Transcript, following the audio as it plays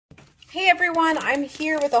Hey everyone, I'm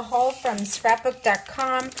here with a haul from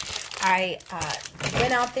scrapbook.com. I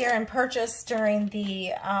went out there and purchased during the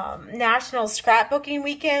National Scrapbooking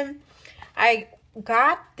Weekend. I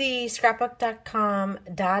got the scrapbook.com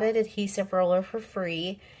dotted adhesive roller for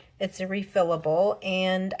free. It's a refillable,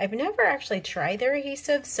 and I've never actually tried their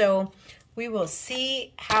adhesive, so we will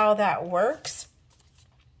see how that works.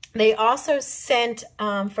 They also sent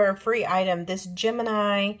for a free item this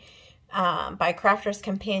Gemini by Crafter's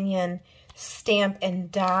Companion stamp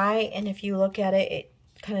and die, and if you look at it, it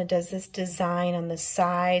kind of does this design on the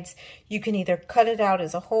sides. You can either cut it out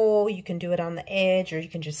as a whole, you can do it on the edge, or you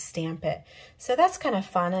can just stamp it. So that's kind of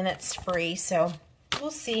fun, and it's free, so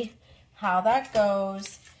we'll see how that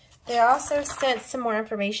goes. They also sent some more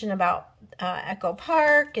information about Echo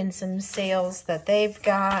Park and some sales that they've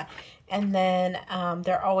got, and then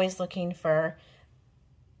they're always looking for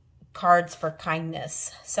cards for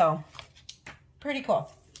kindness. So pretty cool.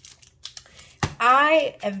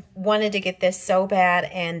 I have wanted to get this so bad,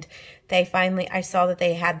 and they finally, I saw that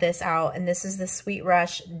they had this out, and this is the Sweet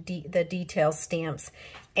Rush, the detail stamps.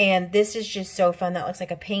 And this is just so fun. That looks like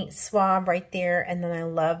a paint swab right there. And then I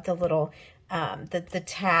love the little, the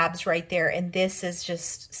tabs right there. And this is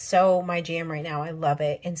just so my jam right now. I love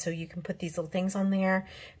it. And so you can put these little things on there,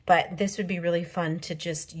 but this would be really fun to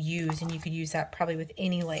just use, and you could use that probably with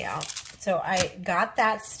any layout. So I got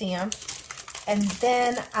that stamp, and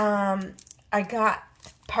then I got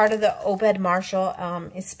part of the Obed Marshall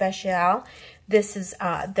Especial. This is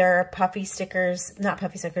their puffy stickers, not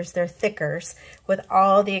puffy stickers, they're thickers with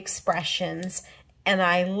all the expressions. And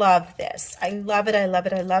I love this. I love it, I love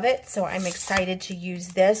it, I love it. So I'm excited to use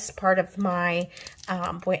this part of my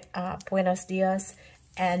Buenos Dias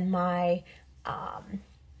and my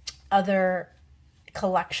other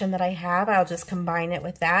collection that I have. I'll just combine it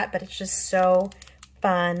with that, but it's just so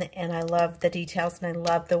fun, and I love the details, and I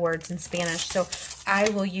love the words in Spanish. So I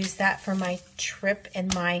will use that for my trip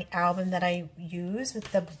and my album that I use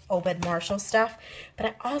with the Obed Marshall stuff. But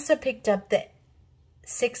I also picked up the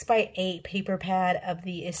 6x8 paper pad of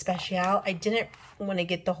the Especial. I didn't want to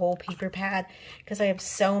get the whole paper pad because I have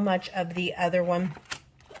so much of the other one.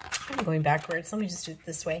 I'm going backwards. Let me just do it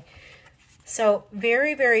this way. So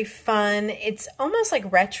very, very fun. It's almost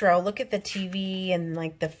like retro. Look at the TV and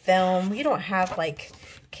like the film. You don't have like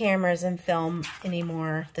cameras and film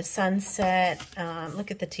anymore. The sunset.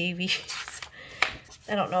 Look at the TV.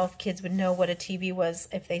 I don't know if kids would know what a TV was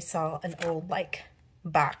if they saw an old like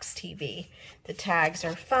box TV. The tags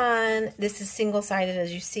are fun. This is single-sided,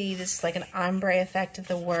 as you see. This is like an ombre effect of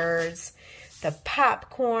the words. The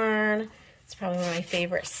popcorn. It's probably one of my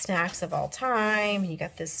favorite snacks of all time. You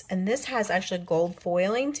got this, and this has actually gold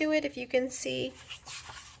foiling to it, if you can see.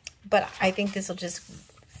 But I think this will just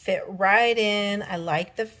fit right in. I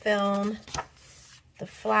like the film, the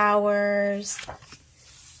flowers.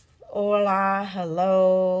 Hola,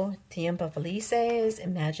 hello, tiempo felices,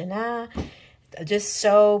 imagina. Just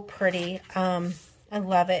so pretty. I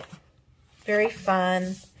love it. Very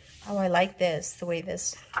fun. Oh, I like this, the way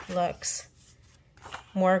this looks.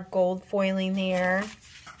 More gold foiling there,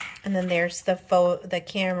 and then there's the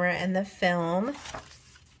camera and the film.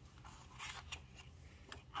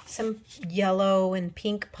 Some yellow and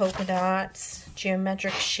pink polka dots,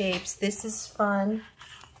 geometric shapes. This is fun.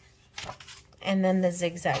 And then the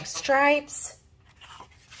zigzag stripes.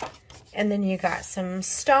 And then you got some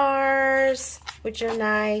stars, which are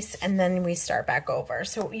nice. And then we start back over.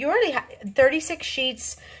 So you already have 36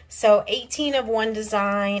 sheets, so 18 of one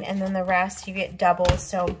design, and then the rest you get double.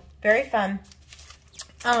 So very fun.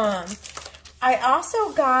 I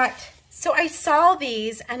also got, so I saw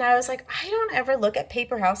these and I was like, I don't ever look at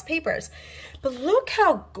Paper House papers, but look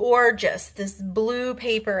how gorgeous this blue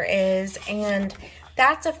paper is. And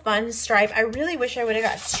that's a fun stripe. I really wish I would have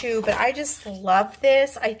got two, but I just love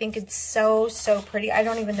this. I think it's so, so pretty. I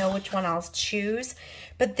don't even know which one I'll choose.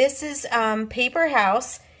 But this is Paper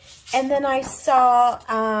House. And then I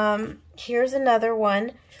saw, here's another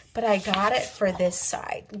one, but I got it for this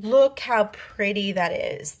side. Look how pretty that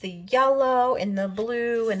is. The yellow and the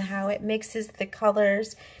blue and how it mixes the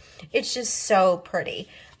colors. It's just so pretty.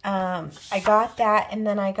 I got that, and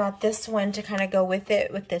then I got this one to kind of go with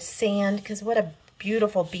it, with the sand, because what a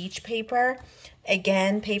beautiful beach paper.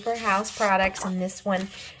 Again, Paper House products, and this one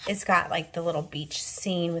it's got like the little beach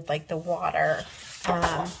scene with like the water.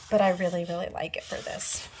 But I really, really like it for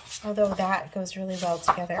this. Although that goes really well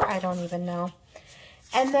together. I don't even know.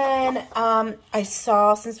 And then I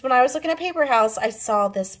saw, since when I was looking at Paper House, I saw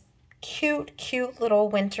this cute, cute little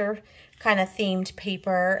winter kind of themed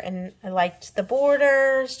paper, and I liked the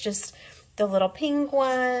borders, just the little pink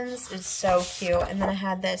ones. It's so cute. And then I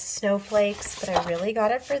had this snowflakes, but I really got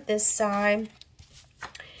it for this side.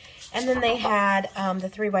 And then they had the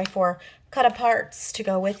 3x4 cut aparts to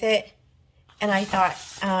go with it. And I thought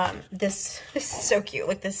this is so cute.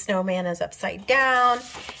 Like this snowman is upside down.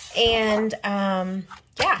 And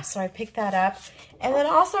yeah, so I picked that up. And then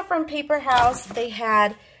also from Paper House, they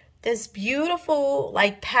had this beautiful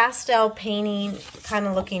like pastel painting kind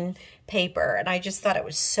of looking paper. And I just thought it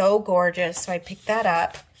was so gorgeous. So I picked that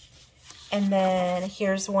up. And then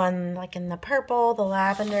here's one like in the purple, the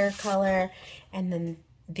lavender color, and then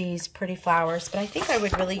these pretty flowers. But I think I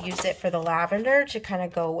would really use it for the lavender to kind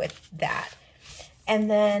of go with that.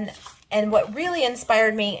 And then, and what really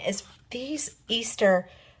inspired me is these Easter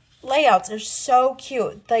layouts are so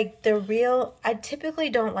cute. Like the real, I typically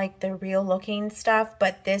don't like the real looking stuff,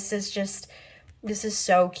 but this is just, this is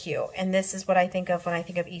so cute. And this is what I think of when I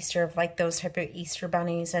think of Easter, of like those type of Easter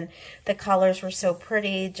bunnies. And the colors were so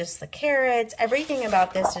pretty, just the carrots, everything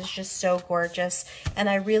about this is just so gorgeous. And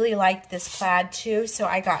I really liked this plaid too. So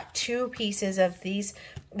I got 2 pieces of this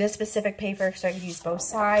specific paper so I could use both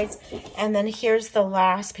sides. And then here's the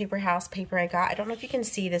last Paper House paper I got. I don't know if you can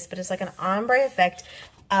see this, but it's like an ombre effect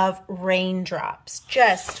of raindrops.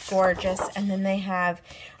 Just gorgeous. And then they have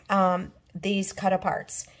these cut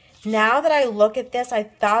aparts. Now that I look at this, I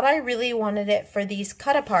thought I really wanted it for these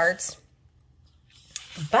cut aparts,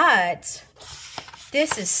 but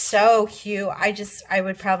this is so cute. I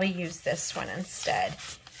would probably use this one instead.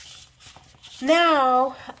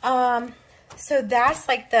 Now, so that's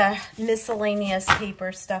like the miscellaneous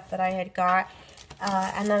paper stuff that I had got.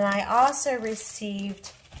 And then I also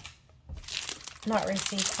received, I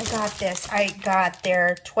got this. I got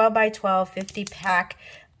their 12 by 12 50 pack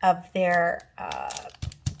of their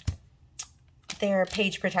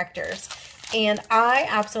page protectors. And I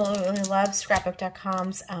absolutely love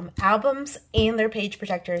scrapbook.com's albums and their page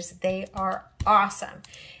protectors. They are awesome.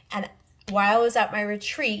 And while I was at my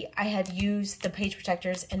retreat, I had used the page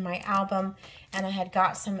protectors in my album, and I had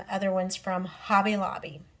got some other ones from Hobby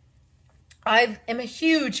Lobby. I am a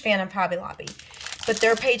huge fan of Hobby Lobby, but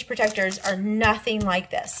their page protectors are nothing like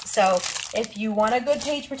this. So if you want a good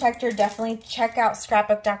page protector, definitely check out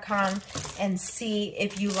scrapbook.com and see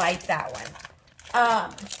if you like that one.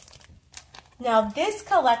 Now this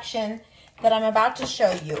collection that I'm about to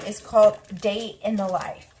show you is called Day in the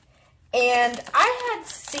Life. And I had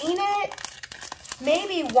seen it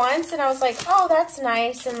maybe once and I was like, oh, that's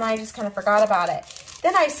nice. And I just kind of forgot about it.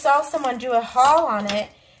 Then I saw someone do a haul on it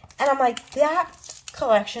and I'm like, that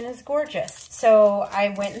collection is gorgeous. So I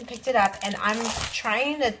went and picked it up, and I'm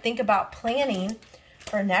trying to think about planning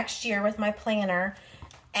for next year with my planner.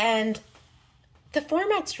 And the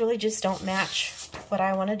formats really just don't match what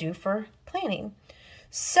I want to do for planning.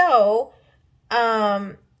 So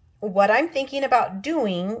what I'm thinking about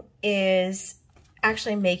doing is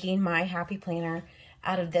actually making my happy planner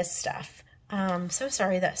out of this stuff. So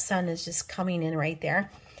sorry that sun is just coming in right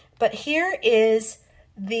there. But here is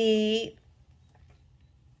the,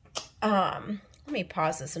 let me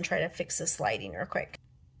pause this and try to fix this lighting real quick.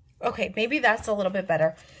 Okay, maybe that's a little bit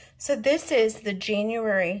better. So this is the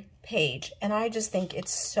January page, and I just think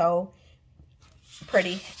it's so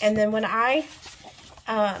pretty. And then when I,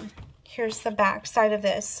 here's the back side of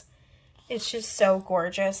this. It's just so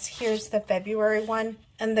gorgeous. Here's the February one,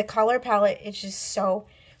 and the color palette is just so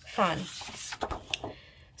fun.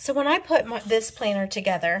 So when I put this planner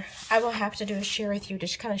together, I will have to do a share with you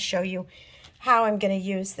to kind of show you how I'm going to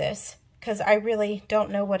use this, because I really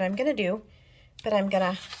don't know what I'm going to do, but I'm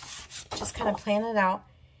going to just kind of plan it out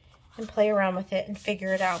and play around with it and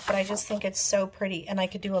figure it out. But I just think it's so pretty, and I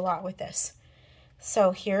could do a lot with this.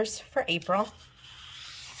 So here's for April,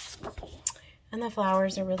 and the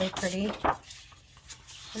flowers are really pretty.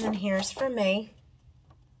 And then here's for May,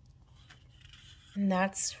 and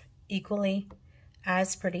that's equally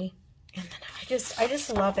as pretty. And then I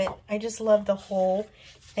just love it. I just love the whole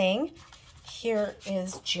thing. Here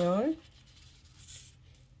is June.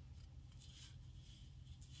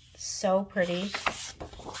 So pretty.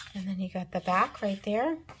 And then you got the back right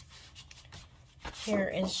there.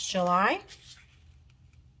 Here is July.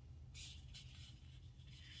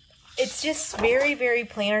 It's just very, very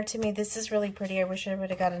planner to me. This is really pretty. I wish I would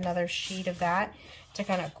have got another sheet of that to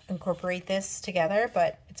kind of incorporate this together,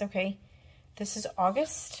 but it's okay. This is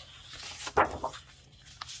August,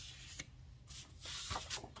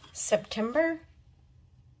 September,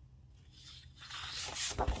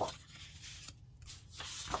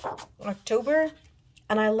 October,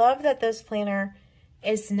 and I love that this planner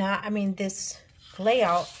is not, I mean, this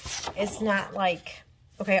layout is not like,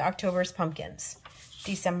 okay, October's pumpkins,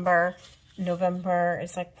 December November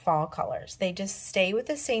is like fall colors. They just stay with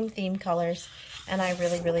the same theme colors, and I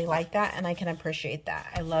really, really like that, and I can appreciate that.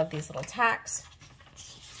 I love these little tacks.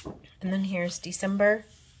 And then here's December.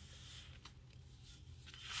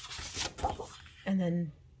 And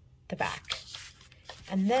then the back.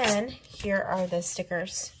 And then here are the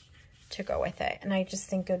stickers to go with it. And I just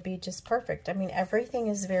think it would be just perfect. I mean, everything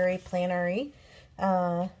is very planner-y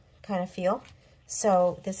kind of feel.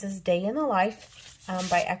 So this is Day in the Life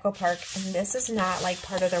by Echo Park. And this is not like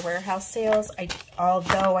part of their warehouse sales.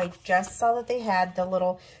 Although I just saw that they had the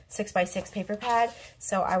little 6x6 paper pad.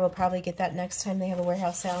 So I will probably get that next time they have a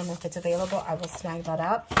warehouse sale. And if it's available, I will snag that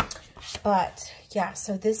up. But yeah,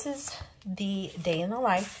 so this is the Day in the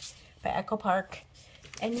Life by Echo Park.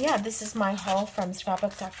 And yeah, this is my haul from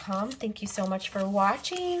scrapbook.com. Thank you so much for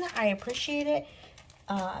watching. I appreciate it.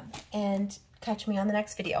 And catch me on the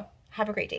next video. Have a great day.